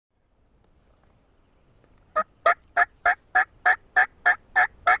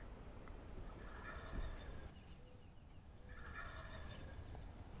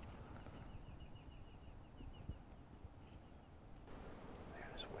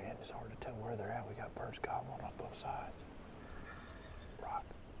It's hard to tell where they're at. We got birds gobbling on both sides. Rock.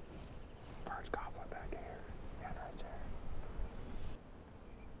 Birds gobbling back here. Yeah, right there.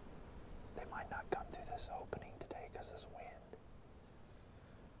 They might not come through this opening today because of this wind.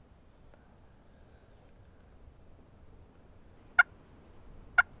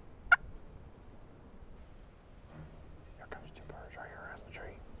 Here comes two birds right here around the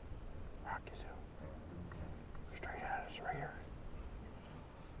tree. Rock yourself. Straight at us right here.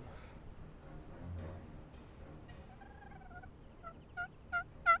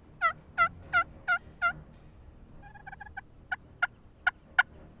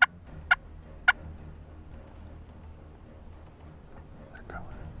 They're coming.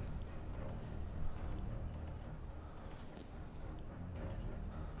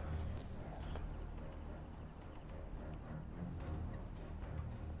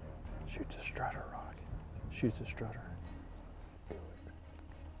 Shoots a strutter, Rock. Shoots a strutter. Do it.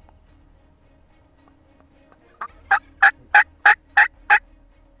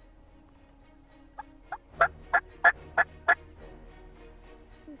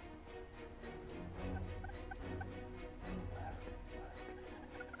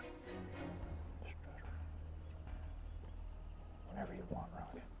 Strutter. Whenever you want,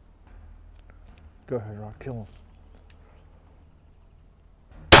 Rock. Go ahead, Rock. Kill him.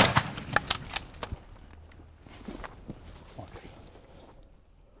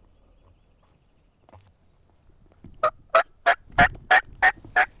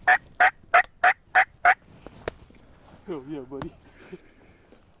 Oh yeah, buddy.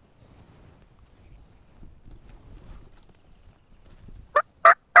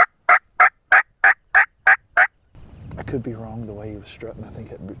 I could be wrong the way he was strutting. I think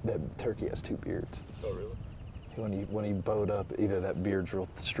that turkey has two beards. Oh really? When he bowed up, either that beard's real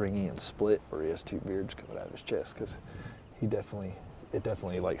stringy and split, or he has two beards coming out of his chest, because it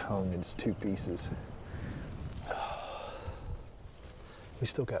definitely like hung in two pieces. We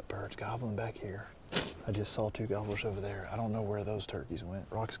still got birds gobbling back here. I just saw two gobblers over there. I don't know where those turkeys went.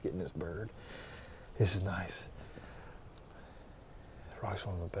 Rock's getting this bird. This is nice. Rock's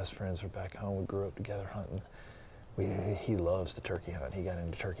one of my best friends. We're back home. We grew up together hunting. He loves the turkey hunt. He got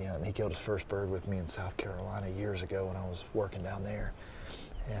into turkey hunting. He killed his first bird with me in South Carolina years ago when I was working down there.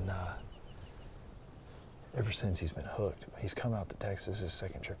 And ever since he's been hooked. He's come out to Texas his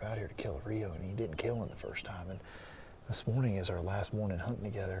second trip out here to kill a Rio, and he didn't kill him the first time. And this morning is our last morning hunting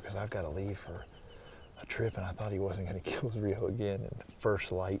together because I've got to leave for a trip, and I thought he wasn't going to kill his Rio again. And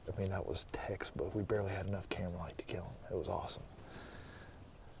first light, I mean, that was textbook. We barely had enough camera light to kill him. It was awesome.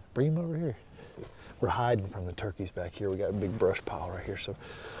 Bring him over here. We're hiding from the turkeys back here. We got a big brush pile right here, so.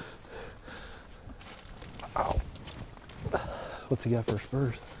 Ow. What's he got for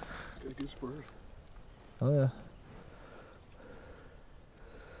spurs? Got good spurs. Oh yeah.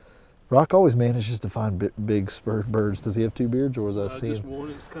 Rock always manages to find big spurred birds. Does he have two beards, or was I seeing? Just one.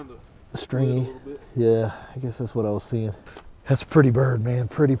 It's kind of stringy. A little bit. Yeah, I guess that's what I was seeing. That's a pretty bird, man.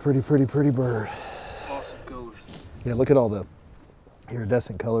 Pretty bird. Awesome colors. Yeah, look at all the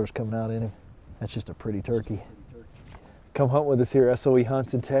iridescent colors coming out in him. That's just a pretty turkey. Come hunt with us here, SOE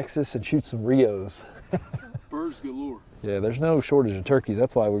Hunts in Texas, and shoot some Rios. Birds galore. Yeah, there's no shortage of turkeys.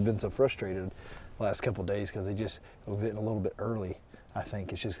 That's why we've been so frustrated the last couple of days, because we're getting a little bit early. I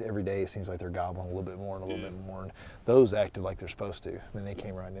think it's just every day it seems like they're gobbling a little bit more and a little bit more. And those acted like they're supposed to. I mean, they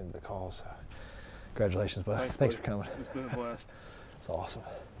came right into the call. So congratulations, bud. Thanks for coming. It's been a blast. It's awesome.